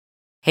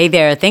Hey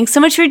there, thanks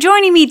so much for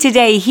joining me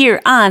today here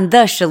on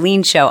The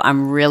Chalene Show.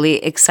 I'm really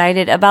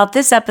excited about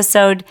this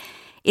episode.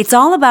 It's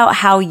all about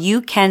how you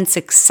can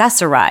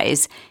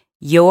successorize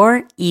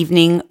your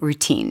evening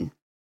routine.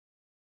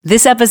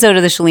 This episode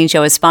of The Chalene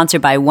Show is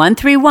sponsored by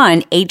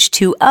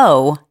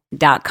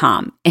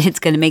 131h2o.com. And it's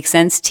going to make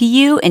sense to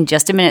you in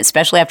just a minute,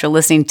 especially after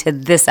listening to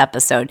this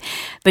episode.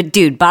 But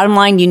dude, bottom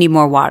line, you need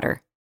more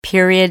water.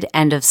 Period.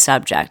 End of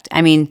subject.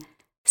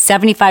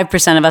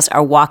 75% of us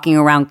are walking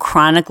around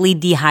chronically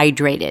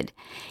dehydrated.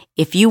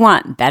 If you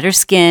want better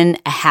skin,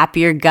 a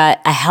happier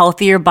gut, a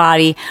healthier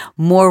body,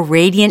 more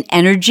radiant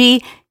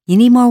energy, you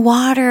need more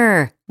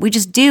water. We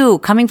just do.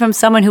 Coming from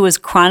someone who is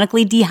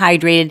chronically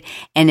dehydrated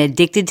and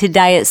addicted to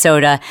diet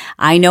soda,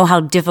 I know how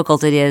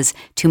difficult it is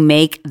to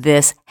make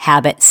this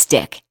habit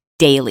stick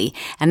daily.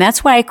 And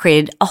that's why I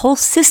created a whole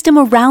system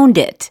around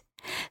it.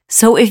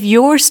 So if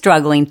you're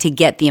struggling to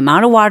get the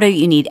amount of water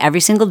you need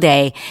every single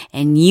day,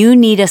 and you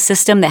need a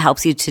system that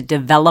helps you to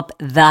develop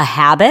the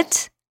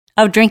habit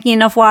of drinking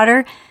enough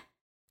water,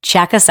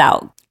 check us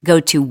out. Go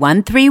to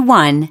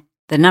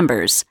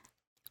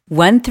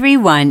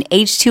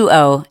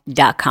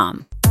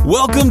 131h2o.com.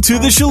 Welcome to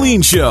The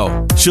Chalene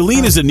Show.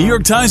 Chalene is a New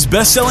York Times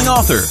bestselling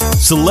author,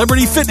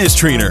 celebrity fitness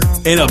trainer,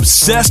 and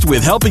obsessed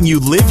with helping you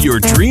live your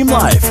dream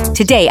life.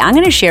 Today, I'm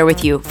going to share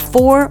with you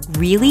 4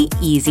 really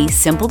easy,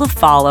 simple to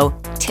follow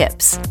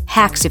tips,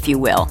 hacks if you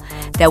will,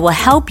 that will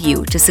help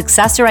you to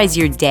successorize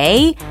your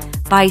day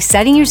by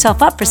setting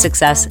yourself up for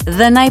success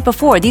the night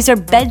before. These are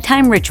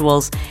bedtime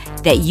rituals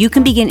that you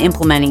can begin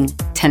implementing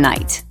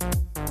tonight.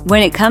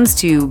 When it comes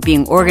to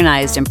being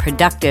organized and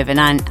productive and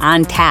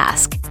on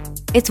task,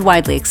 it's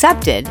widely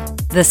accepted.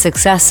 The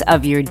success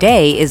of your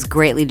day is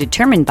greatly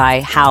determined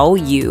by how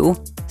you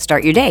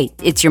start your day.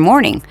 It's your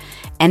morning.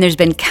 And there's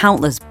been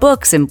countless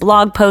books and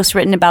blog posts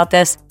written about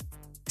this.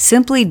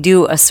 Simply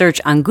do a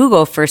search on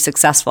Google for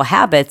successful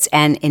habits,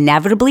 and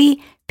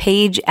inevitably,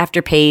 page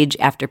after page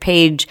after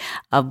page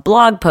of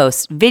blog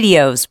posts,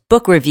 videos,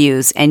 book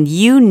reviews, and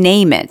you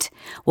name it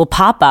will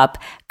pop up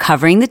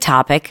covering the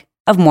topic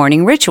of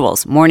morning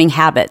rituals, morning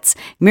habits,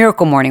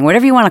 miracle morning,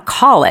 whatever you want to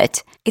call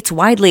it. It's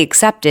widely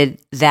accepted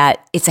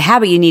that it's a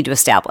habit you need to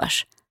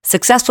establish.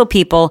 Successful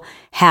people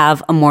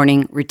have a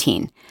morning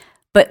routine.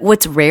 But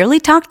what's rarely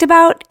talked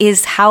about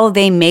is how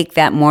they make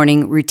that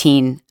morning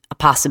routine a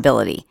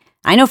possibility.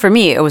 I know for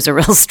me, it was a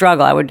real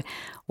struggle. I would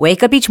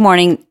wake up each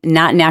morning,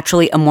 not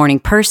naturally a morning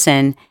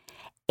person,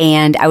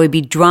 and I would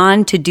be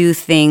drawn to do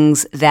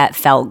things that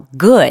felt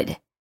good,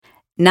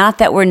 not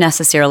that were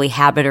necessarily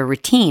habit or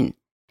routine.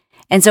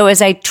 And so as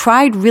I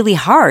tried really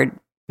hard,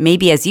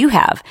 maybe as you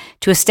have,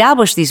 to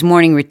establish these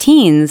morning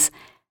routines,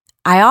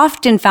 I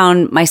often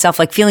found myself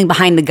feeling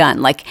behind the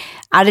gun,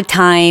 out of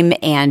time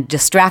and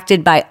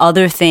distracted by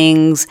other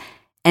things,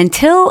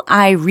 until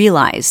I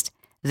realized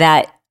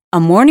that a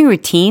morning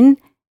routine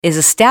is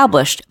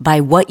established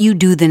by what you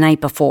do the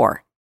night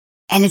before.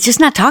 And it's just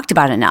not talked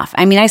about enough.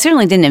 I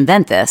certainly didn't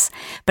invent this,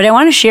 but I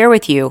want to share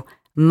with you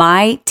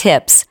my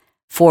tips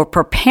for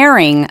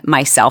preparing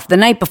myself the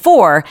night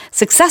before,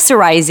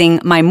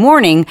 successorizing my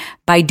morning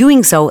by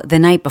doing so the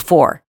night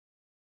before.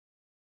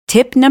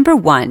 Tip number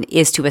 1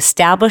 is to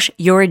establish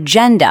your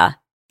agenda,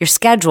 your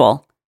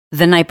schedule,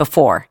 the night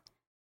before.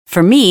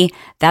 For me,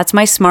 that's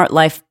my Smart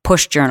Life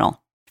push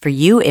journal. For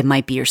you, it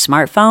might be your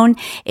smartphone,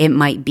 it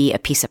might be a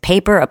piece of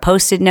paper, a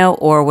Post-it note,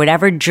 or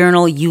whatever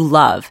journal you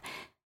love.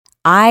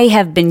 I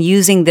have been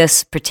using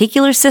this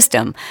particular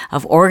system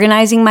of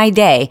organizing my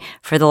day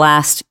for the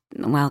last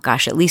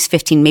at least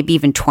 15, maybe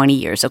even 20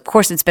 years. Of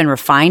course, it's been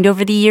refined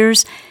over the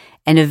years.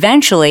 And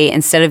eventually,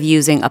 instead of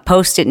using a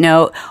Post-it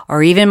note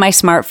or even my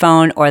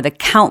smartphone or the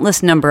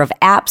countless number of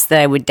apps that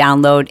I would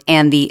download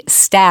and the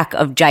stack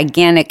of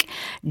gigantic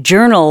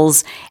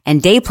journals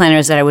and day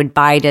planners that I would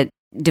buy to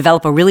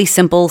develop a really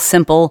simple,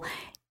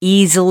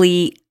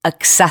 easily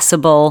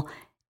accessible,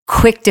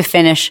 quick to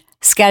finish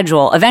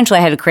schedule, eventually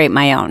I had to create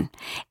my own.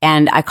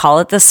 And I call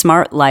it the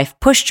Smart Life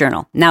Push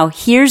Journal. Now,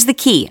 here's the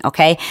key,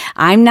 okay?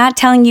 I'm not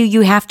telling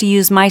you have to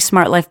use my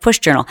Smart Life Push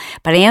Journal,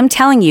 but I am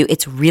telling you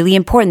it's really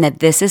important that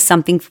this is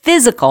something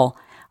physical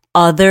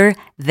other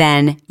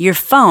than your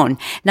phone.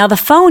 Now, the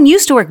phone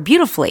used to work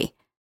beautifully,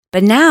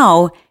 but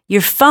now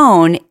your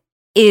phone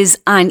is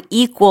on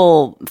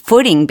equal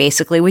footing,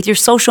 basically, with your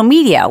social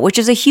media, which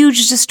is a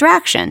huge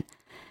distraction.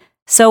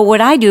 So what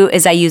I do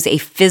is I use a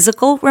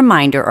physical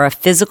reminder or a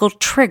physical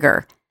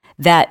trigger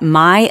that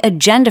my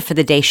agenda for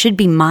the day should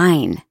be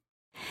mine.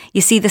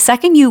 You see, the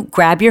second you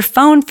grab your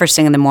phone first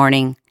thing in the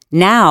morning,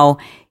 now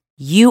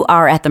you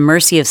are at the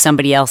mercy of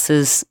somebody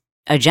else's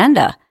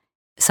agenda,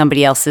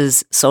 somebody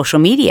else's social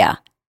media,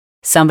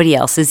 somebody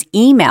else's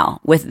email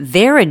with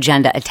their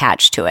agenda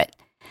attached to it.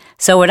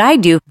 So what I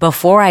do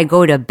before I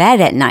go to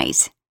bed at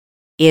night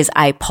is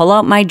I pull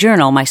out my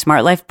journal, my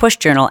Smart Life Push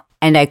Journal,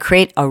 and I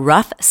create a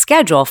rough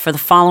schedule for the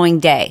following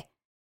day.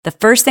 The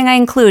first thing I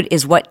include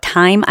is what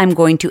time I'm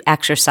going to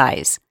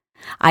exercise.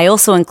 I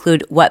also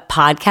include what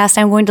podcast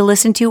I'm going to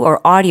listen to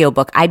or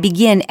audiobook. I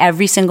begin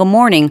every single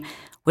morning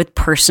with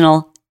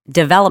personal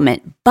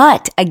development.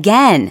 But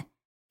again,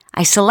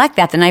 I select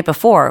that the night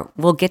before.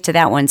 We'll get to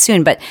that one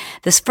soon. But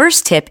this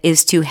first tip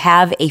is to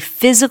have a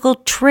physical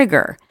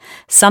trigger,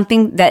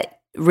 something that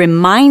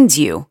reminds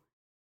you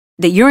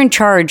that you're in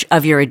charge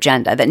of your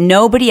agenda, that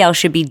nobody else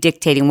should be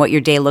dictating what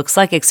your day looks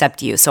like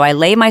except you. So I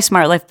lay my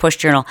Smart Life push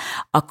journal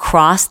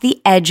across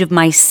the edge of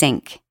my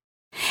sink.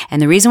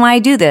 And the reason why I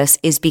do this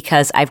is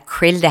because I've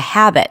created a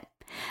habit.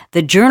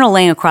 The journal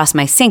laying across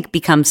my sink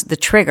becomes the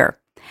trigger.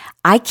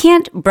 I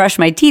can't brush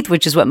my teeth,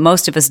 which is what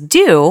most of us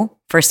do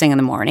first thing in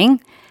the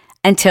morning,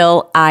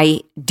 until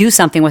I do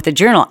something with the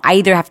journal. I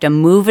either have to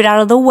move it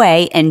out of the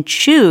way and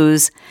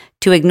choose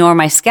to ignore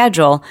my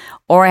schedule,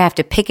 or I have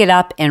to pick it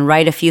up and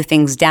write a few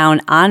things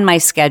down on my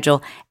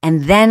schedule,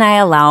 and then I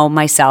allow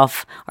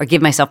myself or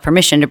give myself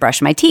permission to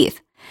brush my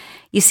teeth.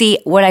 You see,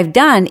 what I've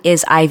done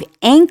is I've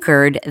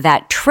anchored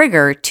that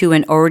trigger to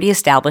an already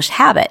established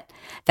habit.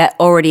 That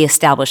already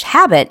established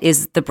habit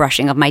is the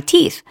brushing of my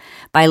teeth.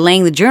 By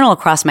laying the journal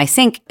across my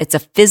sink, it's a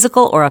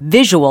physical or a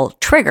visual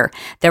trigger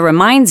that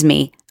reminds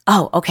me,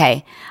 oh,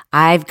 okay,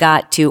 I've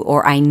got to,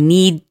 or I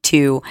need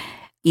to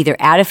either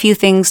add a few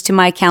things to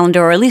my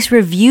calendar or at least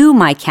review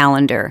my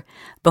calendar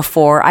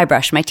before I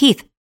brush my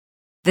teeth.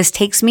 This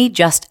takes me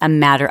just a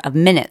matter of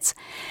minutes.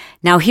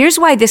 Now, here's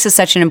why this is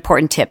such an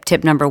important tip.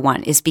 Tip number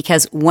one is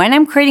because when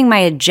I'm creating my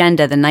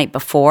agenda the night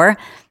before,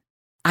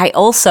 I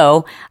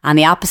also, on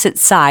the opposite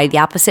side, the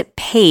opposite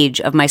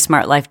page of my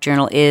Smart Life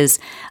journal is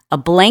a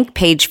blank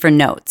page for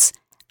notes.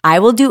 I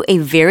will do a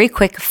very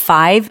quick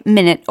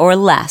 5-minute or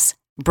less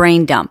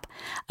brain dump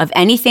of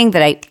anything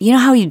that you know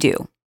how you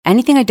do,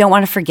 anything I don't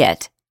want to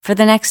forget for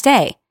the next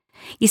day.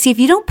 You see, if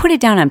you don't put it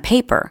down on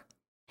paper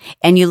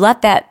and you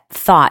let that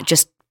thought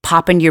just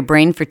pop into your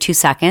brain for 2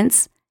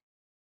 seconds,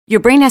 your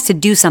brain has to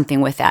do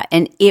something with that,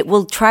 and it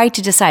will try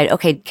to decide,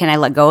 okay, can I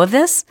let go of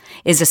this?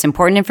 Is this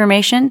important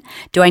information?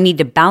 Do I need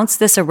to bounce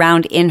this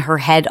around in her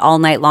head all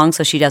night long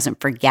so she doesn't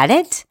forget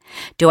it?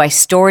 Do I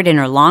store it in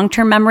her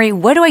long-term memory?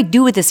 What do I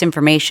do with this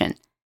information?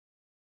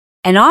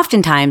 And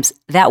oftentimes,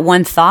 that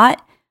one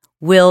thought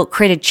will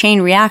create a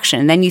chain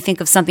reaction, and then you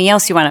think of something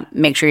else you want to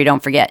make sure you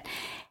don't forget.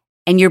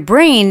 And your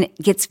brain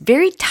gets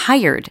very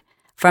tired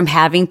from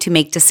having to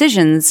make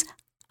decisions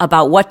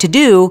about what to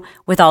do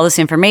with all this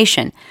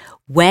information.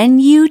 When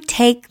you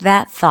take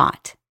that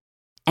thought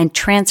and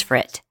transfer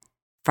it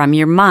from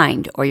your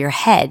mind or your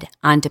head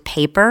onto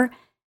paper,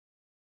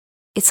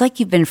 it's like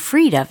you've been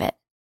freed of it.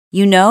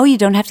 You know you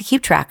don't have to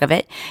keep track of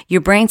it.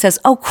 Your brain says,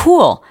 oh,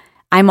 cool,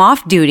 I'm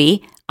off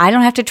duty. I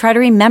don't have to try to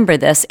remember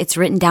this. It's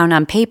written down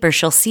on paper.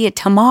 She'll see it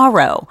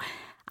tomorrow.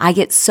 I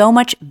get so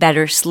much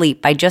better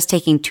sleep by just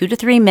taking 2 to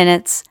 3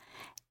 minutes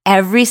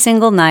every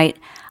single night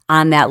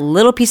on that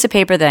little piece of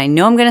paper that I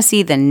know I'm going to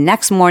see the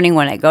next morning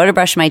when I go to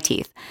brush my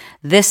teeth.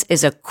 This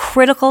is a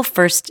critical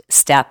first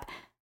step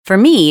for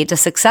me to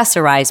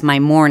successorize my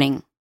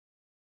morning.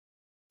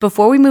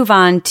 Before we move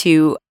on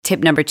to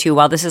tip number 2,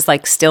 while this is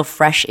like still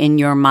fresh in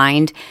your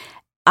mind,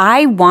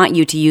 I want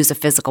you to use a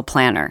physical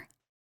planner.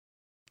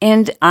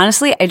 And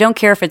honestly, I don't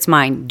care if it's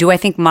mine. Do I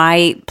think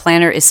my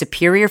planner is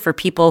superior for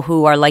people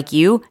who are like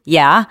you?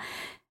 Yeah.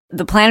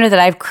 The planner that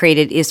I've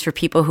created is for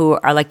people who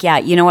are like, yeah,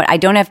 you know what? I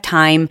don't have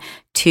time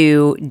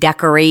to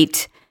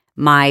decorate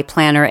my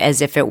planner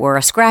as if it were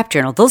a scrap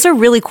journal. Those are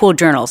really cool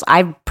journals.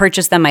 I've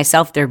purchased them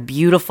myself. They're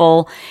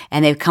beautiful,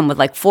 and they've come with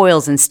like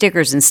foils and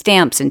stickers and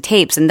stamps and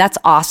tapes, and that's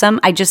awesome.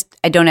 I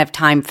don't have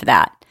time for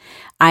that.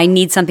 I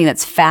need something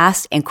that's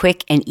fast and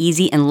quick and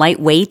easy and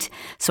lightweight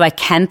so I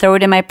can throw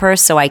it in my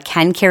purse, so I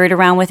can carry it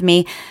around with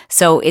me.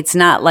 So it's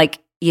not like,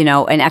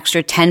 an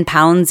extra 10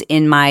 pounds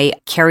in my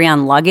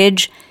carry-on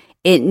luggage.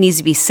 It needs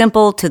to be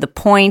simple, to the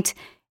point,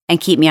 and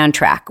keep me on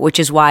track,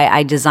 which is why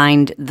I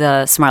designed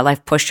the Smart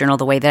Life Push Journal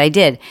the way that I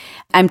did.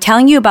 I'm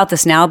telling you about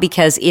this now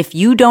because if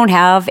you don't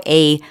have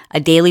a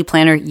daily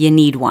planner, you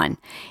need one.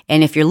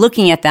 And if you're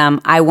looking at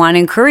them, I want to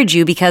encourage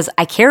you because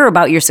I care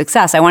about your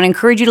success. I want to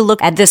encourage you to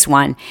look at this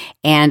one.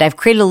 And I've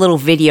created a little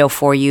video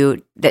for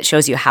you that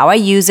shows you how I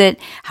use it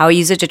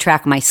to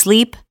track my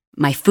sleep,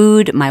 my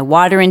food, my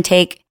water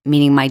intake,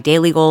 meaning my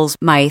daily goals,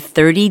 my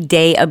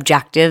 30-day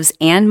objectives,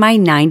 and my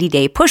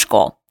 90-day push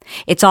goal.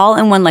 It's all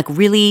in one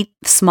really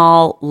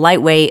small,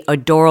 lightweight,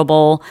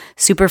 adorable,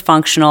 super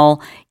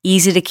functional,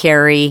 easy to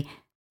carry,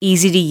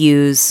 easy to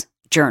use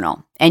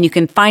journal. And you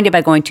can find it by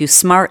going to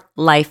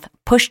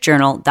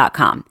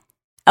smartlifepushjournal.com.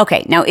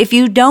 Okay, now if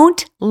you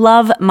don't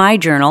love my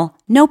journal,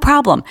 no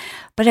problem,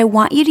 but I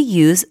want you to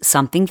use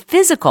something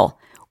physical.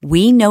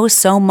 We know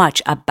so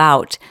much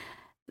about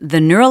the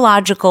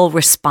neurological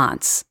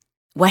response.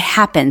 What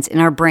happens in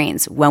our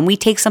brains when we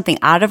take something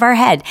out of our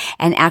head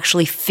and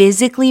actually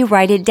physically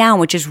write it down,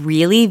 which is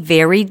really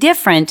very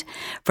different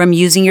from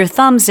using your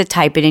thumbs to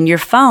type it in your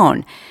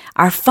phone.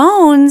 Our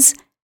phones,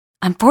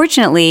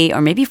 unfortunately, or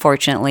maybe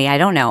fortunately, I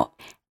don't know,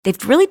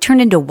 they've really turned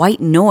into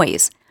white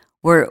noise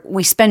where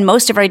we spend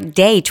most of our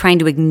day trying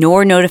to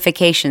ignore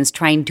notifications,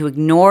 trying to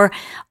ignore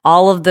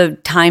all of the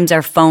times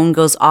our phone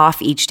goes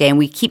off each day. And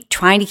we keep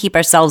trying to keep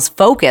ourselves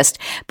focused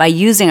by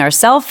using our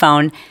cell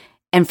phone.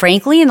 And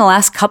frankly, in the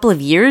last couple of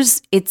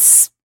years,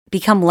 it's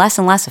become less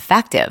and less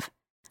effective.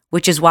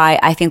 which is why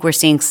I think we're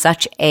seeing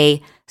such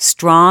a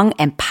strong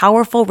and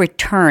powerful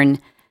return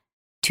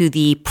to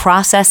the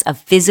process of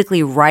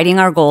physically writing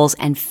our goals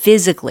and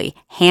physically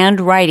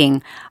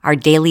handwriting our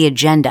daily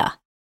agenda.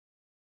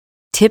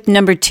 Tip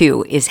number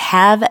 2 is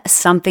have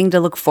something to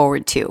look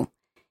forward to.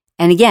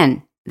 And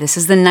again, this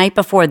is the night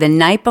before. The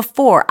night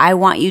before, I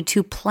want you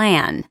to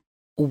plan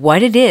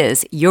what it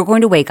is you're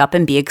going to wake up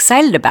and be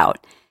excited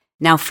about.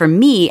 Now, for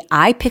me,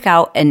 I pick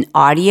out an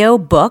audio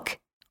book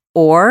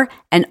or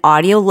an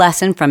audio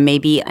lesson from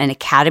maybe an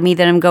academy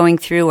that I'm going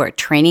through or a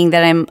training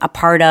that I'm a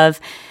part of,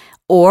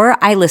 or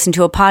I listen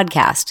to a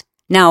podcast.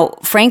 Now,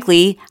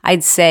 frankly,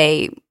 I'd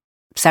say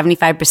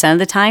 75% of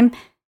the time,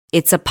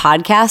 it's a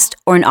podcast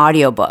or an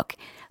audiobook,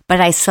 but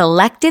I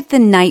select it the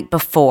night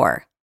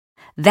before.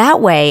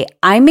 That way,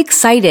 I'm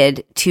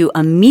excited to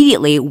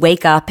immediately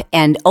wake up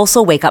and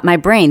also wake up my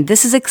brain.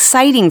 This is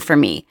exciting for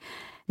me.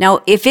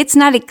 Now, if it's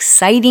not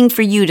exciting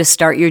for you to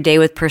start your day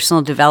with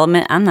personal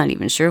development, I'm not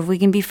even sure if we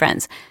can be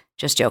friends.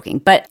 Just joking.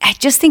 But I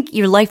just think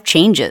your life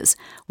changes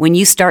when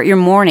you start your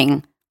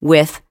morning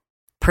with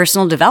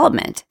personal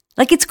development.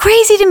 Like, it's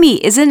crazy to me.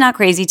 Is it not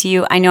crazy to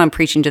you? I know I'm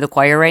preaching to the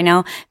choir right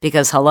now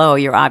because, hello,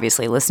 you're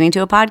obviously listening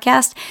to a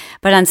podcast.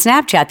 But on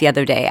Snapchat the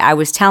other day, I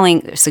was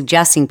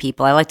suggesting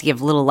people, I like to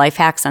give little life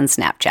hacks on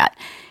Snapchat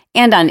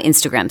and on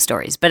Instagram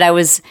stories. But I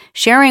was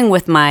sharing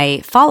with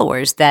my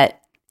followers that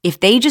if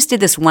they just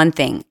did this one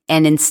thing,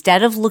 and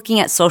instead of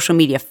looking at social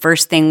media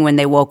first thing when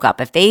they woke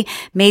up, if they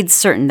made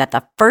certain that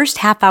the first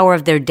half hour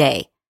of their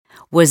day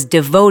was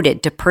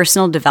devoted to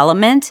personal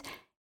development,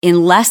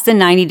 in less than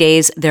 90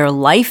 days, their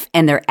life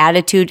and their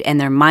attitude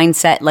and their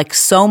mindset, like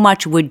so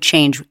much would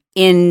change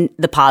in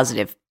the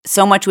positive.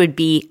 So much would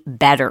be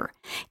better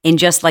in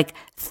just like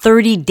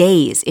 30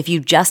 days if you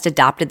just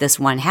adopted this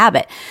one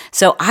habit.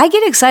 So I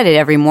get excited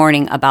every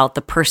morning about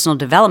the personal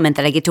development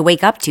that I get to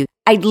wake up to.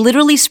 I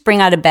literally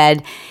spring out of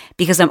bed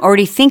because I'm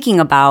already thinking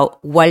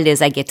about what it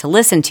is I get to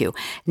listen to.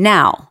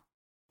 Now,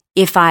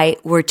 if I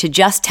were to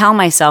just tell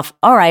myself,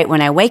 all right,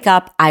 when I wake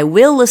up, I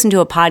will listen to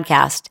a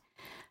podcast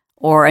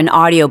or an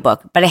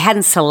audiobook, but I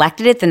hadn't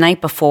selected it the night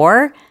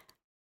before,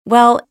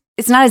 well,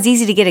 it's not as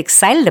easy to get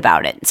excited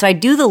about it. So I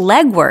do the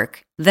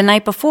legwork the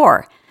night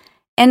before.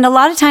 And a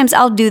lot of times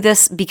I'll do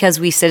this because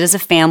we sit as a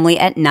family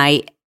at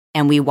night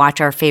and we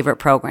watch our favorite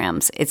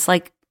programs. It's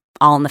like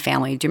All in the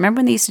Family. Do you remember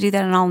when they used to do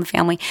that on All in the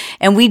Family?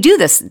 And we do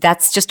this.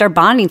 That's just our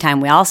bonding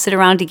time. We all sit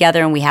around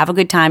together and we have a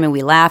good time and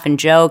we laugh and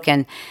joke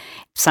and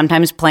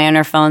sometimes play on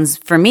our phones.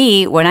 For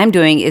me, what I'm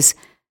doing is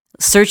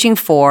searching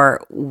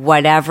for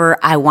whatever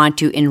I want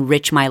to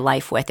enrich my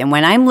life with. And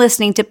when I'm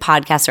listening to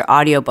podcasts or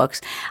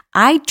audiobooks,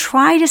 I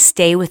try to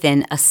stay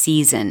within a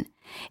season.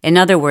 In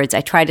other words,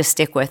 I try to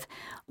stick with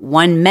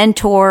one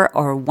mentor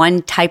or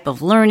one type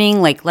of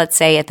learning. Like, let's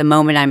say at the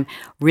moment, I'm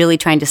really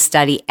trying to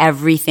study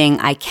everything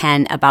I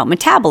can about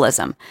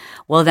metabolism.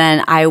 Well,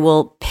 then I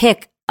will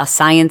pick a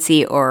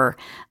sciencey or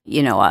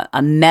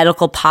a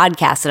medical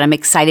podcast that I'm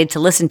excited to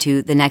listen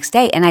to the next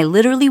day. And I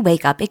literally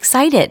wake up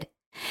excited.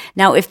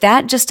 Now, if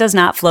that just does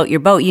not float your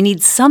boat, you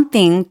need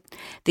something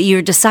that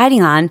you're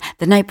deciding on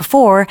the night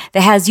before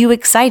that has you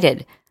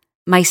excited.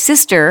 My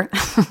sister,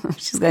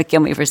 she's going to kill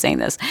me for saying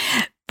this,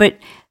 but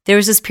there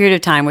was this period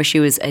of time where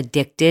she was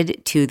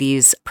addicted to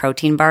these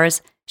protein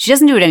bars. She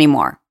doesn't do it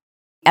anymore.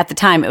 At the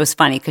time, it was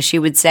funny because she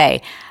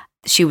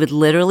would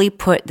literally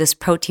put this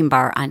protein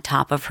bar on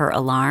top of her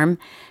alarm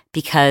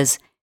because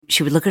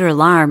she would look at her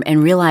alarm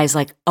and realize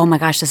like, oh my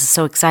gosh, this is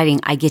so exciting.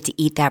 I get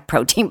to eat that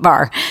protein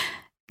bar.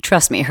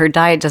 Trust me, her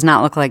diet does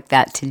not look like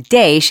that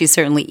today. She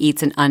certainly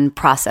eats an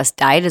unprocessed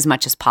diet as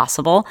much as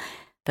possible.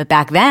 But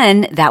back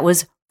then, that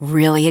was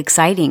really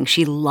exciting.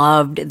 She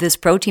loved this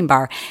protein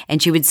bar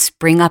and she would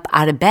spring up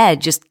out of bed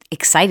just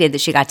excited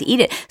that she got to eat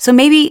it. So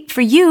maybe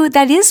for you,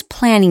 that is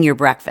planning your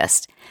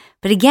breakfast.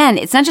 But again,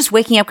 it's not just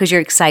waking up because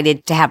you're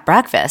excited to have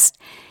breakfast.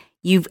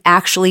 You've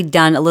actually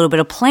done a little bit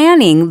of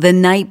planning the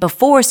night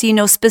before so you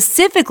know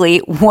specifically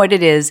what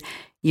it is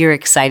you're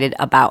excited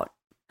about.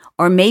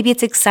 Or maybe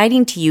it's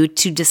exciting to you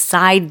to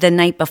decide the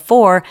night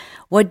before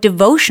what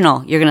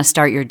devotional you're going to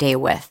start your day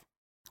with,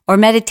 or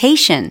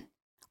meditation,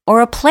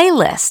 or a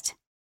playlist,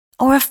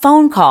 or a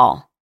phone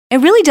call.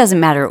 It really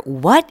doesn't matter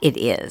what it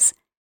is,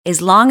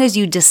 as long as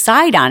you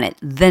decide on it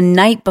the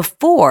night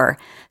before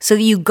so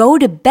that you go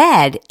to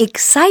bed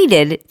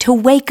excited to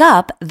wake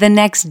up the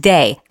next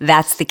day.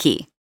 That's the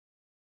key.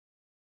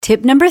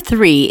 Tip number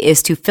 3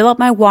 is to fill up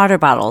my water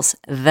bottles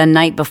the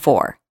night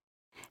before.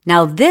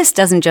 Now, this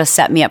doesn't just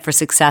set me up for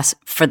success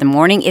for the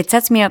morning, it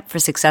sets me up for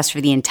success for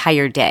the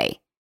entire day.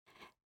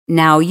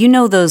 Now, you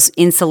know those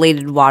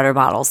insulated water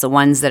bottles, the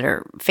ones that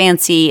are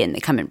fancy and they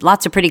come in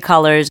lots of pretty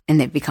colors and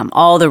they've become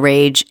all the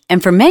rage.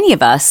 And for many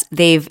of us,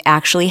 they've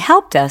actually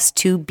helped us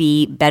to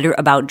be better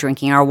about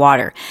drinking our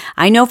water.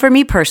 I know for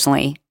me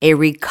personally, a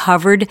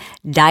recovered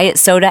diet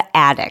soda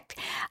addict,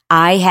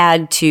 I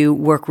had to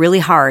work really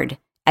hard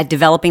at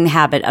developing the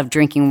habit of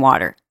drinking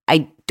water.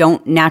 I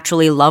don't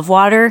naturally love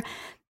water.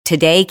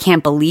 Today,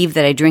 can't believe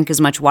that I drink as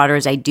much water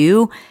as I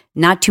do.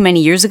 Not too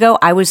many years ago,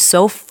 I was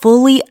so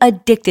fully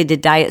addicted to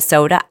diet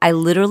soda, I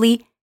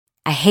literally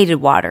I hated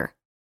water.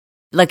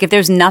 Like if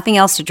there's nothing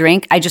else to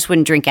drink, I just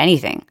wouldn't drink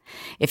anything.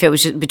 If it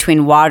was just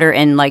between water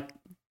and like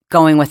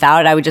going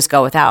without, I would just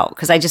go without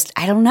because I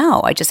don't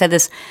know. I just had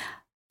this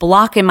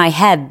block in my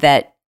head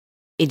that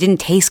it didn't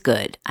taste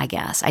good, I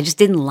guess. I just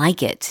didn't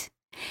like it.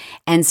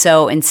 And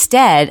so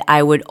instead,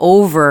 I would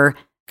over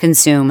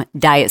consume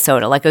diet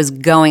soda, like it was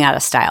going out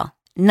of style.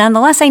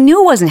 Nonetheless, I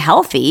knew it wasn't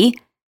healthy.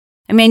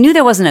 I mean, I knew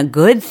that wasn't a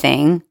good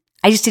thing.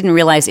 I just didn't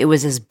realize it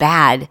was as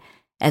bad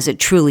as it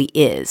truly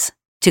is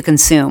to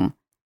consume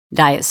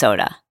diet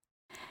soda.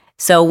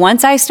 So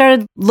once I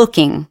started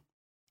looking,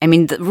 I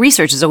mean, the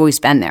research has always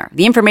been there.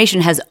 The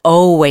information has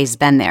always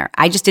been there.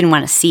 I just didn't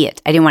want to see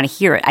it. I didn't want to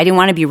hear it. I didn't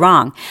want to be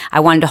wrong.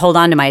 I wanted to hold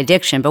on to my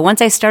addiction. But once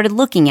I started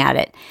looking at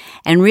it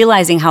and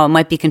realizing how it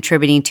might be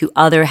contributing to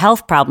other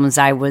health problems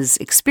I was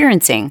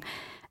experiencing,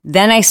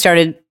 then I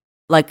started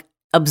like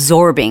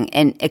absorbing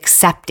and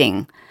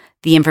accepting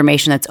the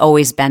information that's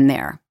always been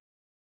there.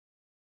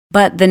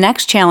 But the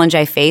next challenge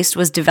I faced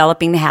was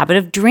developing the habit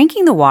of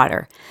drinking the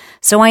water.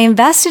 So I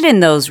invested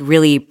in those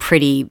really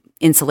pretty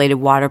insulated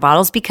water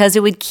bottles because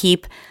it would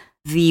keep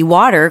the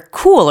water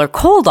cool or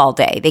cold all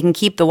day. They can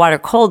keep the water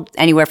cold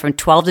anywhere from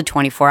 12 to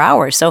 24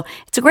 hours. So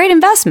it's a great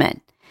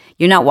investment.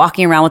 You're not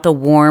walking around with a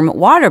warm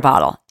water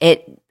bottle.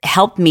 It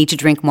helped me to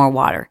drink more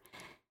water.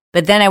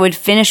 But then I would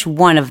finish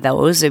one of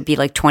those. It'd be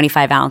like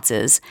 25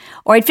 ounces.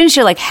 Or I'd finish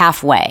it like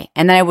halfway.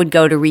 And then I would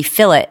go to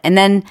refill it. And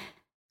then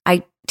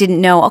I didn't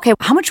know, okay,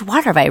 how much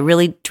water have I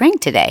really drank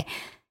today?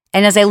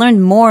 And as I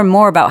learned more and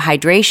more about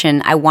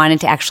hydration, I wanted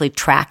to actually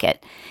track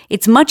it.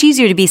 It's much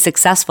easier to be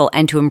successful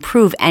and to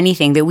improve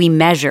anything that we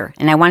measure.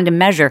 And I wanted to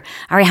measure,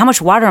 all right, how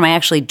much water am I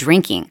actually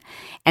drinking?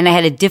 And I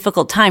had a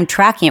difficult time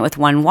tracking it with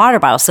one water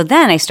bottle. So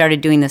then I started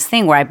doing this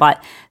thing where I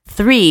bought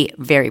 3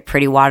 very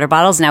pretty water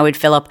bottles and I would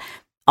fill up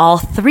all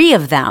 3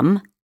 of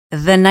them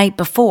the night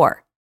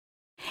before.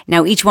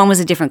 Now, each one was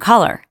a different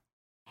color.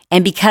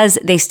 And because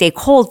they stay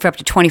cold for up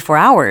to 24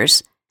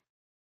 hours,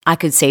 I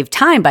could save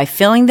time by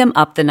filling them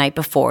up the night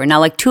before. Now,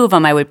 like 2 of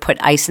them, I would put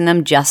ice in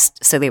them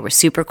just so they were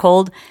super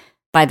cold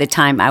by the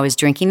time I was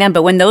drinking them.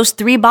 But when those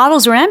 3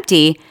 bottles were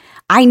empty,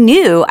 I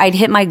knew I'd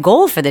hit my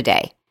goal for the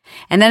day.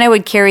 And then I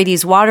would carry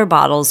these water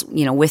bottles,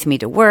 with me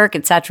to work,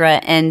 etc.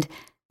 And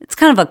it's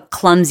kind of a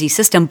clumsy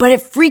system, but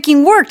it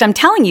freaking worked. I'm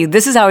telling you,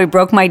 this is how I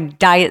broke my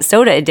diet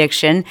soda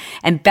addiction.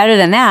 And better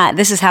than that,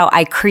 this is how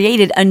I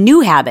created a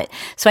new habit.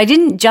 So I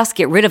didn't just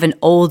get rid of an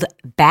old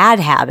bad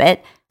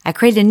habit. I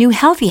created a new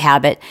healthy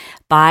habit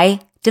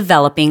by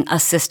developing a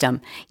system.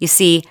 You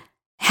see,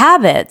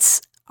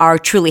 habits are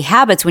truly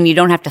habits when you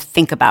don't have to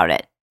think about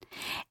it.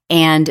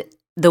 And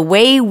the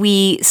way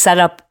we set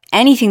up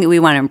anything that we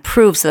want to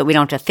improve so that we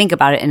don't have to think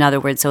about it, in other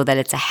words, so that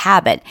it's a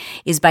habit,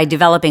 is by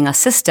developing a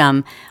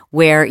system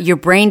where your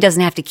brain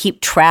doesn't have to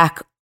keep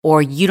track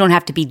or you don't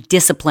have to be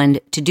disciplined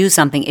to do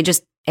something.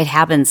 It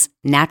happens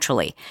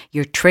naturally.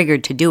 You're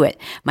triggered to do it.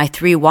 My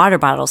 3 water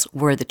bottles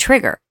were the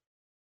trigger.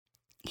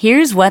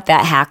 Here's what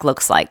that hack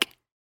looks like.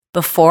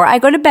 Before I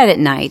go to bed at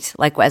night,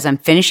 like as I'm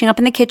finishing up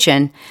in the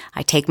kitchen,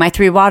 I take my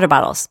 3 water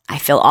bottles. I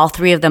fill all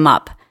 3 of them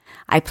up.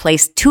 I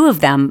place 2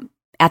 of them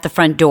at the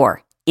front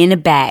door in a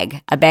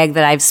bag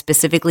that I've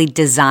specifically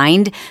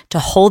designed to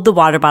hold the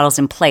water bottles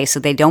in place so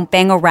they don't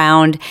bang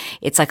around.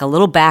 It's like a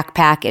little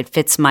backpack. It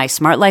fits my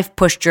Smart Life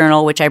push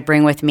journal, which I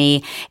bring with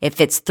me. It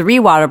fits 3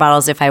 water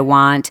bottles if I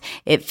want.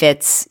 It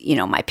fits,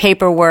 my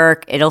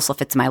paperwork. It also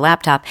fits my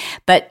laptop,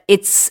 but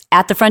it's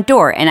at the front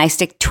door and I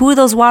stick 2 of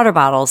those water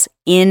bottles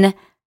in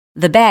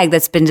the bag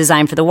that's been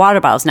designed for the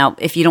water bottles. Now,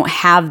 if you don't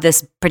have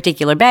this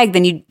particular bag,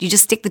 then you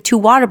just stick the 2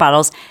 water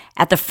bottles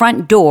at the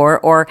front door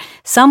or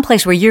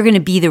someplace where you're going to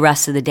be the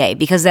rest of the day.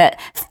 Because that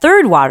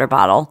 3rd water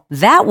bottle,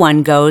 that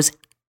one goes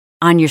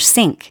on your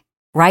sink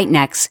right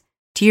next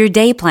to your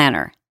day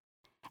planner.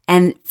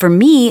 And for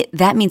me,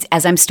 that means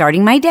as I'm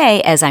starting my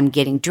day, as I'm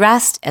getting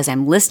dressed, as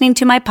I'm listening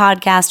to my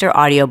podcast or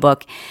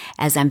audiobook,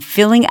 as I'm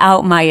filling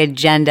out my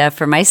agenda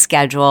for my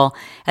schedule,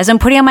 as I'm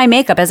putting on my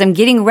makeup, as I'm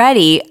getting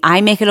ready, I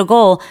make it a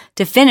goal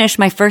to finish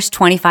my first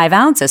 25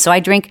 ounces. So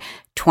I drink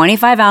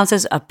 25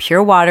 ounces of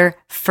pure water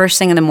first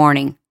thing in the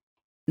morning.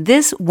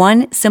 This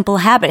one simple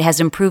habit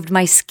has improved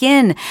my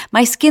skin.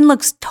 My skin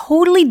looks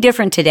totally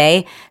different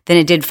today than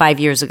it did 5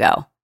 years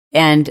ago.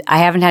 And I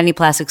haven't had any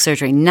plastic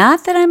surgery.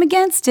 Not that I'm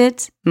against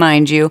it,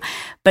 mind you,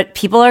 but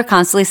people are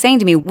constantly saying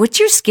to me, what's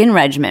your skin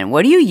regimen?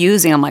 What are you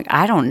using? I'm like,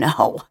 I don't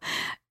know.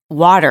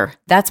 Water,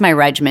 that's my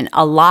regimen.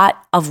 A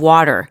lot of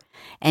water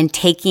and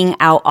taking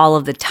out all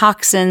of the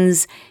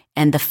toxins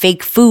and the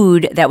fake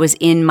food that was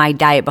in my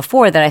diet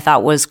before that I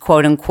thought was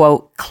quote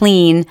unquote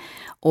clean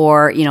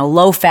or,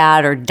 low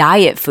fat or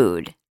diet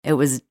food. It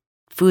was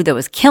food that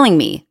was killing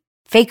me,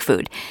 fake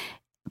food.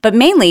 But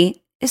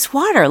mainly it's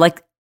water.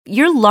 Like,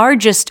 your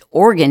largest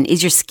organ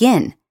is your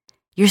skin.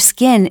 Your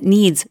skin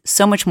needs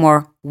so much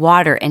more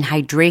water and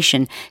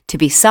hydration to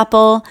be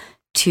supple,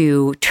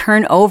 to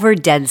turn over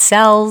dead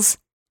cells,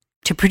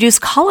 to produce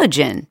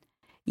collagen.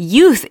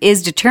 Youth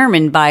is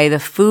determined by the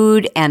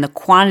food and the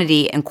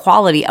quantity and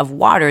quality of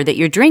water that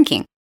you're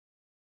drinking.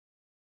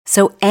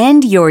 So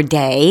end your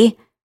day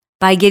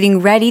by getting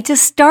ready to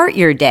start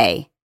your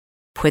day.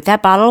 Put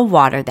that bottle of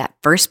water, that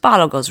first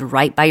bottle goes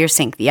right by your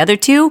sink. The other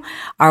two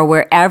are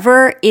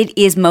wherever it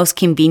is most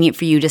convenient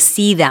for you to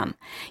see them.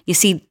 You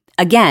see,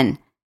 again,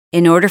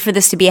 in order for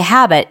this to be a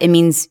habit, it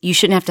means you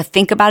shouldn't have to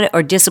think about it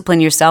or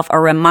discipline yourself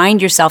or remind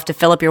yourself to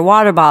fill up your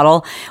water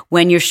bottle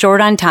when you're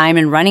short on time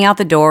and running out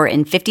the door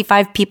and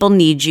 55 people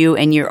need you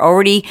and you're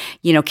already,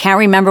 can't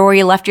remember where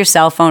you left your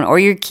cell phone or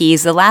your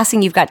keys. The last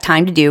thing you've got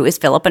time to do is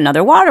fill up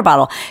another water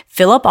bottle.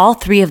 Fill up all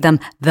 3 of them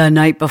the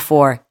night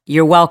before.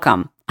 You're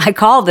welcome. I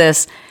call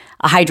this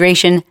a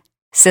hydration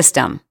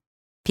system.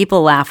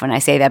 People laugh when I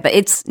say that, but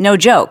it's no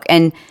joke.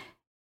 And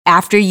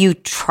after you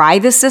try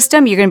the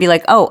system, you're going to be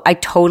like, oh, I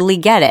totally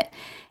get it.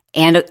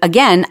 And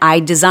again, I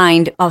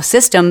designed a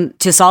system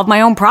to solve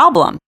my own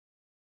problem.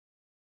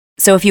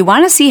 So if you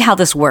want to see how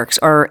this works,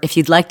 or if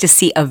you'd like to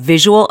see a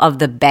visual of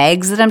the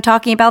bags that I'm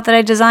talking about that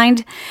I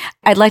designed,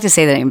 I'd like to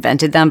say that I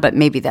invented them, but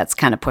maybe that's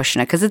kind of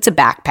pushing it because it's a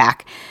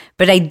backpack.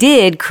 But I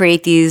did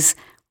create these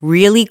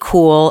really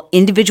cool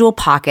individual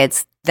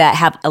pockets that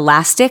have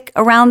elastic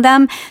around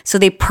them. So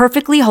they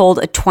perfectly hold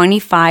a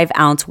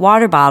 25-ounce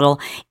water bottle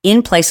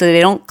in place so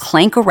they don't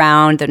clank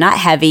around. They're not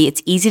heavy.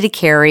 It's easy to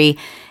carry.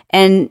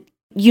 And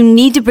you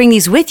need to bring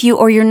these with you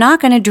or you're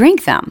not going to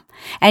drink them.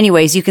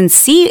 Anyways, you can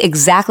see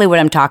exactly what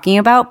I'm talking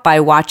about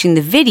by watching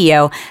the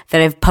video that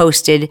I've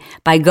posted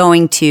by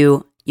going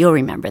to, you'll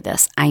remember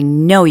this. I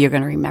know you're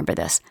going to remember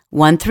this,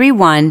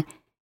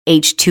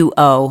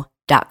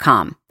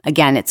 131h2o.com.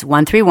 Again, it's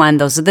 131,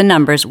 those are the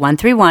numbers,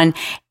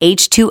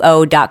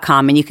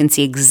 131h2o.com, and you can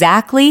see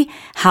exactly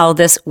how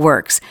this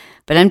works.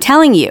 But I'm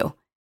telling you,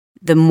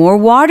 the more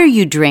water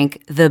you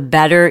drink, the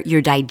better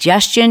your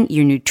digestion,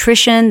 your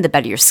nutrition, the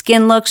better your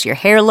skin looks, your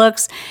hair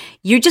looks.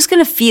 You're just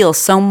going to feel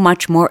so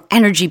much more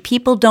energy.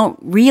 People don't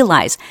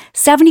realize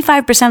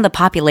 75% of the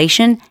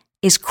population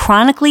is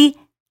chronically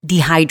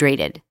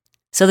dehydrated.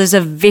 So there's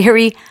a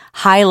very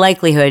high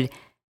likelihood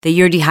that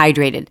you're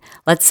dehydrated.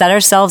 Let's set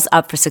ourselves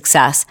up for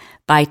success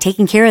by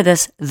taking care of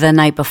this the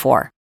night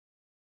before.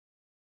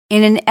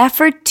 In an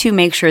effort to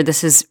make sure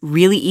this is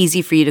really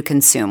easy for you to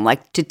consume,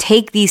 like to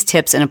take these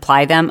tips and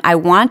apply them, I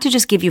want to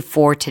just give you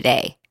 4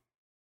 today.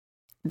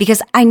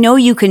 Because I know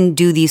you can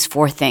do these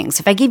 4 things.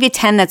 If I gave you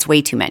 10, that's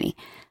way too many.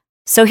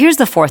 So here's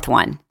the 4th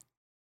one.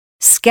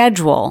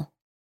 Schedule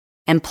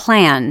and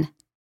plan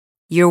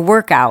your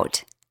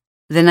workout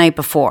the night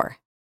before.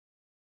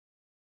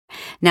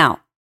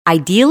 Now,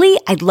 ideally,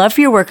 I'd love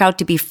for your workout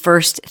to be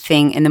first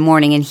thing in the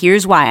morning. And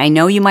here's why. I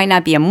know you might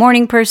not be a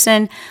morning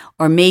person,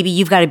 or maybe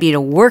you've got to be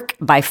to work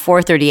by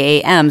 4:30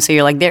 a.m. So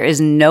you're like, there is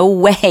no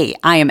way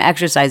I am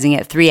exercising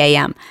at 3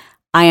 a.m.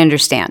 I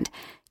understand.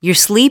 Your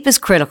sleep is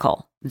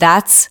critical.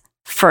 That's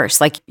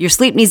first. Like your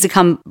sleep needs to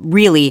come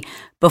really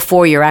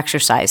before your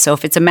exercise. So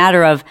if it's a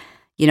matter of,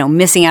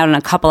 missing out on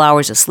a couple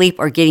hours of sleep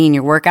or getting in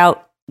your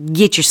workout,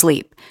 get your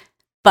sleep.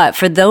 But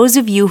for those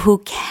of you who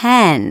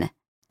can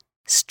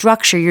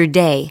structure your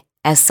day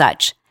as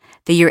such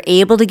that you're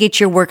able to get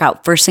your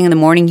workout first thing in the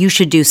morning, you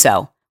should do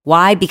so.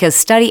 Why? Because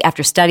study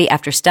after study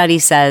after study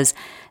says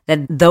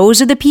that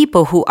those are the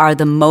people who are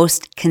the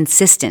most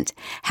consistent,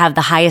 have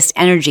the highest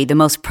energy, the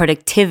most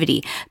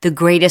productivity, the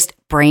greatest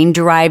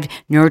brain-derived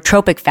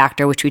neurotropic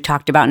factor, which we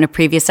talked about in a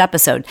previous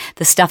episode,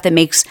 the stuff that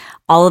makes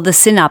all of the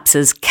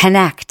synapses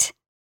connect.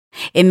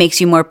 It makes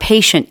you more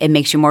patient. It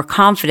makes you more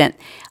confident.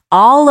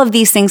 All of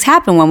these things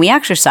happen when we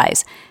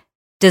exercise.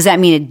 Does that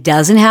mean it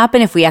doesn't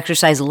happen if we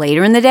exercise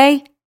later in the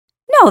day?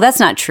 No, that's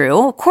not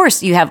true. Of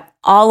course, you have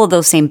all of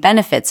those same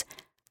benefits.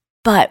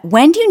 But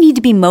when do you need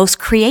to be most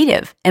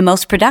creative and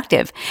most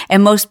productive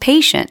and most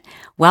patient?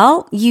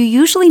 Well, you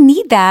usually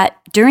need that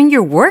during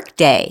your work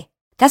day.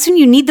 That's when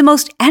you need the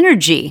most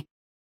energy.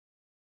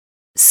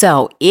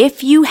 So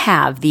if you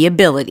have the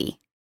ability,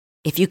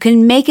 if you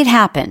can make it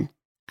happen,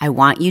 I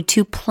want you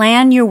to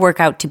plan your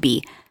workout to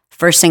be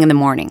first thing in the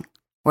morning,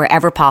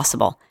 wherever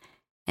possible.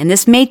 And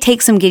this may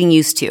take some getting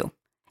used to.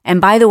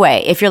 And by the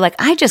way, if you're like,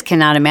 I just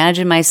cannot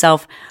imagine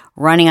myself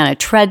running on a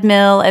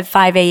treadmill at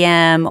 5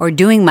 a.m. or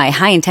doing my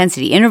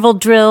high-intensity interval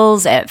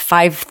drills at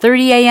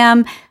 5:30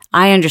 a.m.,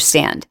 I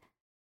understand.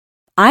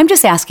 I'm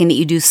just asking that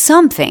you do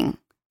something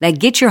that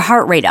gets your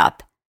heart rate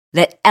up,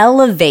 that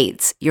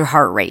elevates your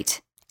heart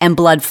rate and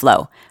blood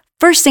flow.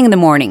 First thing in the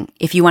morning,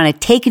 if you want to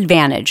take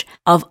advantage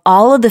of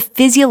all of the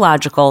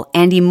physiological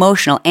and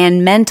emotional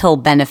and mental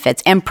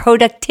benefits and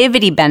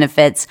productivity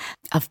benefits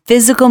of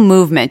physical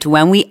movement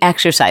when we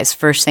exercise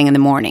first thing in the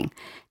morning.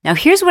 Now,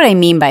 here's what I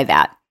mean by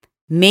that.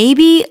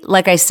 Maybe,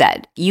 like I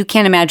said, you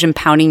can't imagine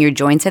pounding your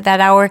joints at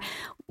that hour,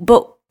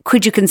 but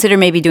could you consider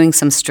maybe doing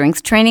some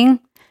strength training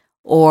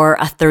or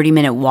a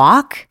 30-minute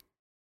walk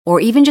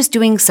or even just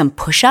doing some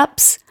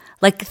push-ups?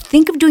 Like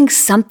think of doing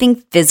something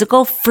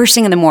physical first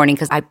thing in the morning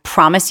because I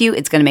promise you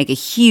it's going to make a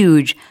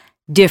huge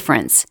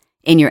difference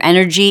in your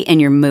energy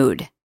and your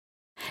mood.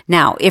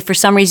 Now, if for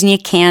some reason you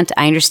can't,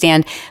 I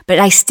understand, but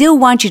I still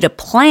want you to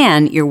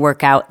plan your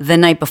workout the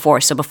night before.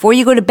 So before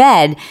you go to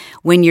bed,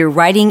 when you're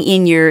writing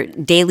in your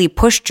daily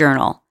push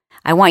journal,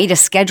 I want you to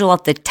schedule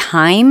out the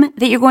time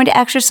that you're going to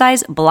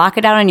exercise, block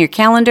it out on your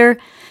calendar.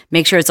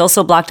 Make sure it's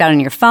also blocked out on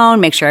your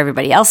phone. Make sure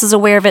everybody else is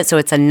aware of it so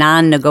it's a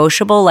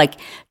non-negotiable. Like,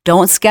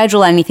 don't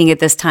schedule anything at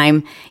this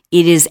time.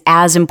 It is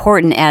as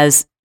important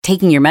as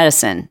taking your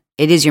medicine.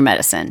 It is your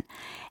medicine.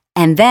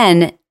 And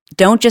then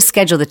don't just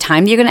schedule the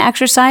time that you're going to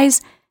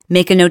exercise.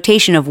 Make a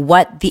notation of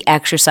what the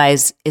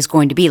exercise is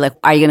going to be. Like,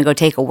 are you going to go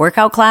take a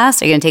workout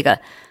class? Are you going to take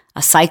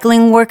a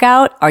cycling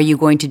workout? Are you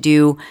going to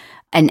do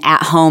an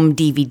at-home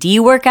DVD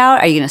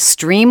workout? Are you going to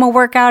stream a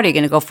workout? Are you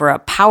going to go for a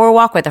power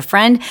walk with a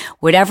friend?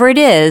 Whatever it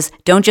is,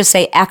 don't just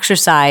say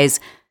exercise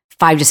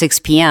 5 to 6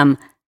 p.m.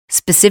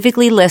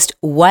 Specifically list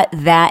what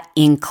that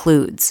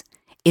includes.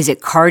 Is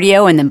it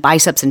cardio and then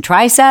biceps and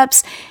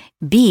triceps?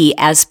 Be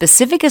as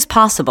specific as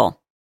possible.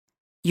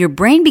 Your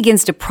brain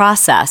begins to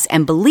process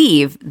and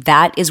believe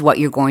that is what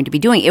you're going to be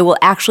doing. It will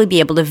actually be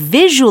able to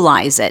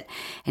visualize it.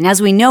 And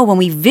as we know, when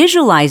we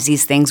visualize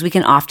these things, we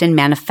can often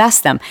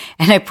manifest them.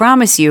 And I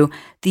promise you,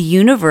 the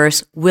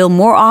universe will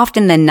more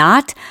often than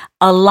not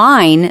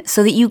align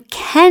so that you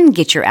can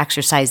get your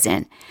exercise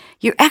in.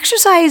 Your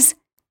exercise,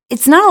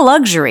 it's not a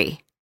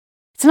luxury.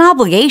 It's an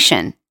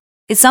obligation.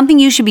 It's something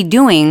you should be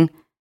doing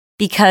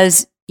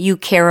because you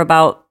care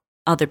about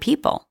other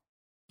people.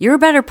 You're a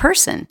better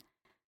person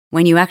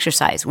when you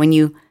exercise, when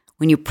you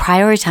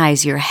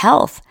prioritize your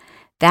health.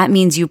 That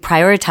means you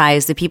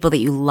prioritize the people that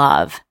you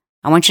love.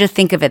 I want you to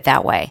think of it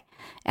that way.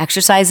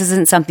 Exercise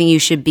isn't something you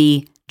should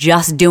be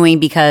just doing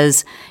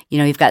because,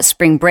 you've got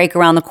spring break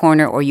around the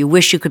corner, or you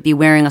wish you could be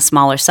wearing a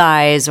smaller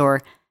size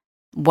or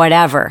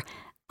whatever.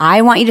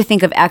 I want you to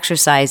think of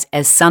exercise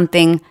as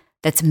something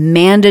that's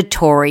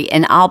mandatory,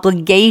 an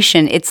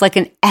obligation. It's like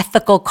an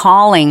ethical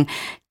calling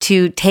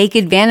to take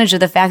advantage of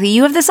the fact that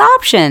you have this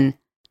option.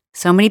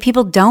 So many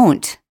people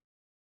don't.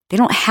 They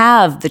don't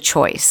have the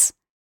choice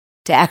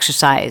to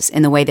exercise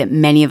in the way that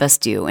many of us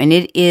do. And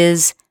it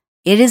is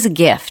a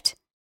gift.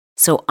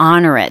 So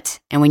honor it.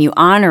 And when you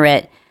honor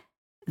it,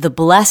 the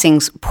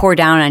blessings pour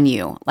down on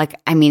you.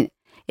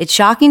 It's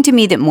shocking to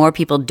me that more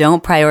people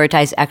don't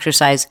prioritize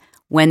exercise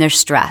when they're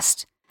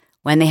stressed,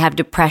 when they have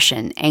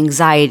depression,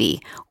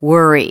 anxiety,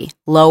 worry,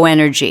 low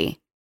energy.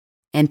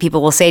 And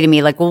people will say to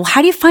me, well,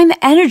 how do you find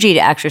the energy to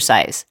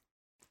exercise?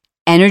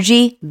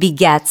 Energy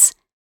begets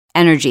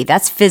energy.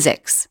 That's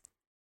physics.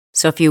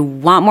 So if you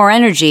want more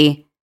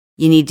energy,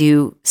 you need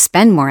to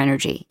spend more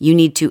energy. You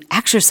need to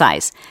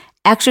exercise.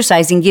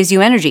 Exercising gives you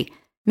energy.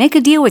 Make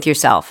a deal with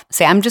yourself.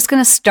 Say, I'm just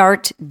going to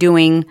start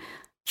doing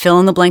fill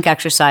in the blank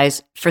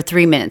exercise for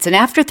 3 minutes. And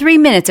after 3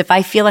 minutes, if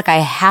I feel like I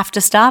have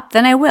to stop,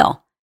 then I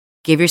will.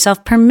 Give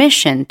yourself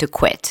permission to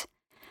quit.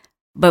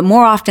 But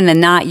more often than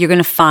not, you're going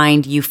to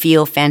find you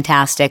feel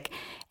fantastic.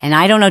 And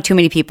I don't know too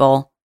many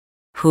people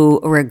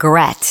who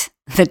regret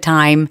the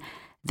time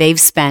they've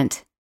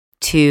spent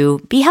to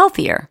be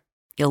healthier.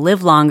 You'll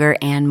live longer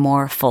and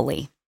more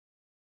fully.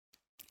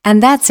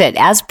 And that's it.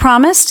 As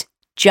promised,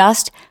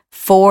 just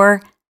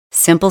 4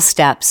 simple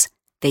steps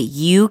that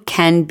you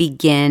can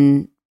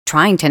begin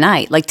trying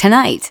tonight.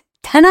 Tonight.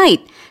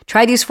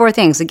 Try these 4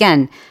 things.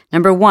 Again,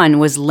 number 1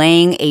 was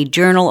laying a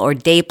journal or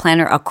day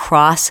planner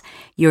across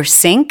your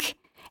sink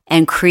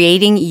and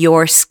creating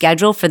your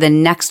schedule for the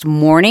next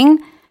morning,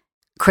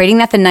 creating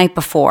that the night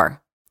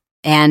before.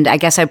 And I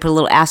guess I put a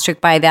little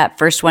asterisk by that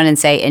first one and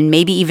say, and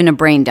maybe even a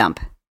brain dump.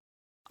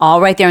 All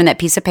right there on that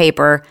piece of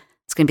paper.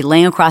 It's going to be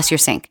laying across your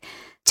sink.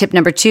 Tip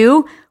number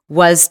 2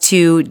 was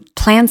to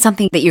plan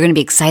something that you're going to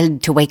be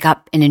excited to wake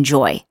up and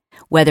enjoy,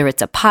 whether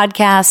it's a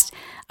podcast,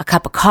 a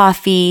cup of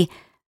coffee,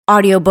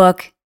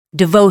 audiobook,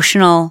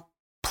 devotional,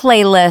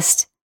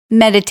 playlist,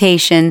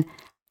 meditation.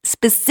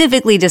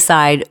 Specifically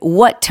decide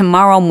what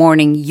tomorrow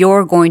morning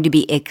you're going to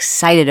be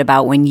excited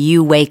about when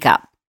you wake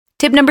up.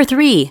 Tip number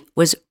 3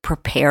 was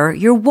prepare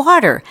your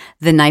water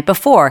the night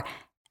before.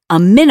 A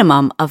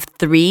minimum of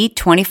 3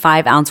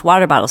 25-ounce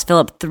water bottles. Fill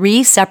up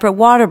 3 separate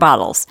water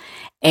bottles.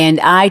 And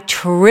I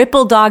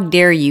triple dog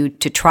dare you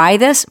to try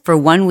this for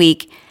 1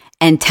 week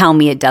and tell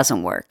me it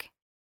doesn't work.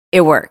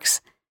 It works.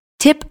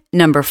 Tip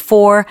number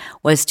 4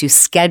 was to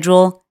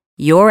schedule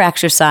your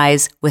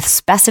exercise with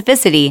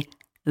specificity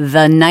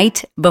the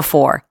night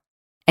before.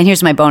 And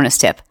here's my bonus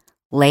tip.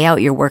 Lay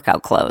out your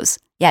workout clothes.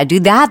 Yeah, do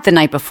that the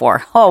night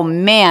before. Oh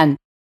man,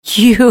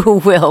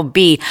 you will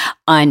be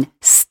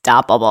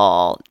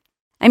unstoppable.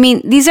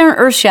 These aren't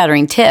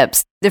earth-shattering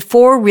tips. They're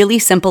 4 really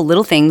simple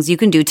little things you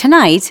can do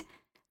tonight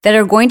that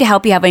are going to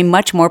help you have a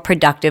much more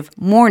productive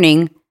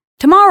morning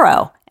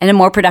tomorrow and a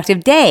more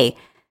productive day.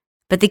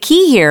 But the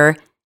key here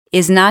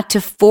is not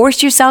to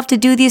force yourself to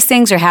do these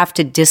things or have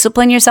to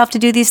discipline yourself to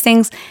do these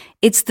things.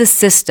 It's the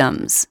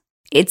systems.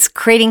 It's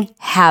creating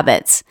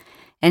habits.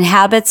 And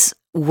habits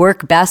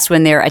work best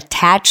when they're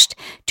attached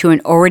to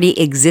an already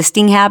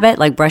existing habit,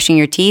 like brushing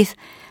your teeth.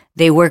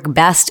 They work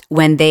best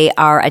when they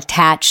are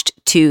attached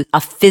to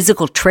a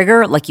physical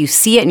trigger, like you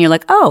see it and you're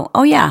like,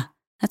 oh yeah,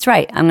 that's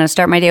right. I'm going to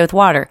start my day with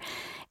water.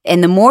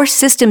 And the more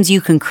systems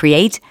you can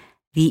create,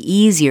 the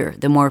easier,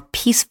 the more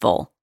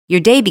peaceful your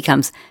day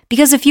becomes,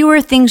 because the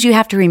fewer things you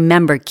have to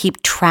remember,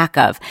 keep track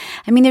of.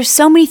 I mean, there's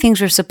so many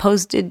things we're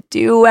supposed to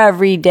do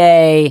every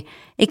day.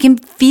 It can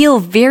feel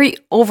very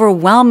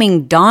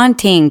overwhelming,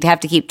 daunting to have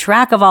to keep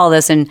track of all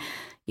this and,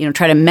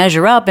 try to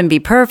measure up and be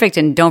perfect.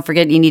 And don't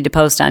forget you need to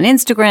post on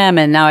Instagram.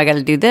 And now I got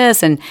to do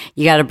this. And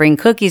you got to bring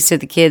cookies to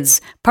the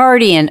kids'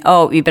 party. And,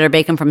 you better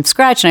bake them from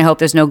scratch. And I hope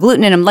there's no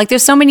gluten in them. Like,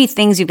 there's so many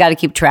things you've got to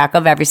keep track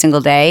of every single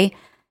day.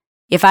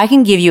 If I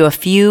can give you a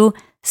few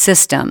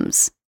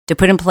systems to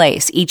put in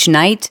place each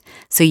night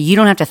so you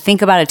don't have to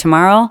think about it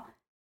tomorrow,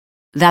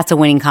 that's a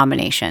winning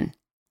combination.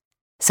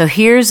 So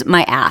here's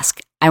my ask.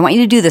 I want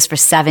you to do this for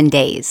 7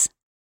 days.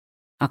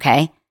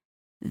 Okay?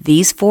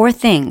 These 4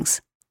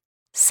 things,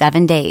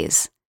 7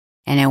 days.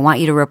 And I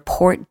want you to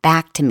report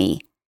back to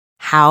me.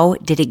 How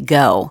did it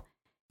go?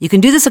 You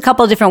can do this a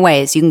couple of different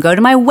ways. You can go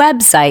to my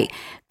website,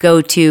 go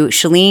to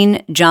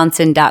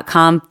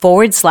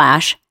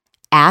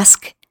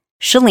shalenejohnson.com/ask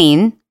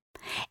Chalene.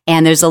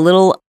 And there's a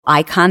little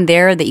icon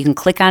there that you can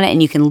click on it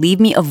and you can leave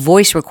me a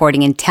voice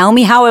recording and tell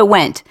me how it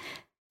went.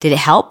 Did it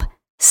help?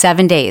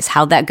 7 days.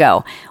 How'd that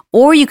go?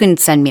 Or you can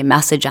send me a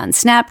message on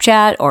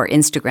Snapchat or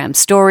Instagram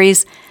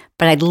stories.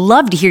 But I'd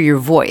love to hear your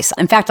voice.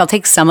 In fact, I'll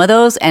take some of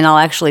those and I'll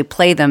actually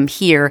play them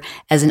here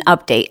as an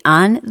update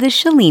on The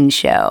Chalene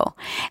Show.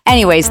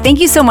 Anyways, thank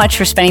you so much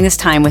for spending this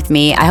time with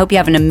me. I hope you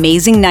have an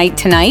amazing night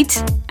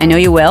tonight. I know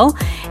you will.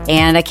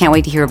 And I can't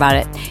wait to hear about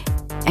it.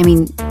 I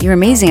mean, you're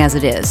amazing as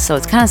it is, so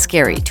it's kind of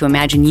scary to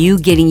imagine you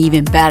getting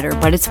even better,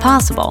 but it's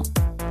possible,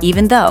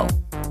 even though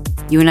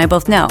you and I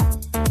both know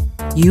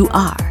you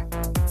are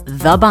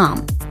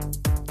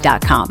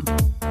thebomb.com.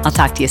 I'll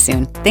talk to you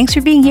soon. Thanks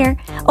for being here.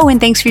 Oh, and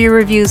thanks for your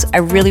reviews. I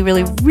really,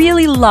 really,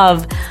 really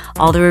love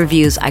all the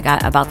reviews I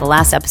got about the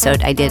last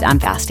episode I did on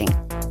fasting.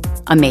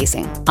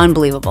 Amazing.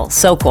 Unbelievable.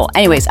 So cool.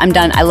 Anyways, I'm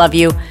done. I love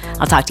you.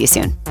 I'll talk to you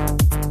soon.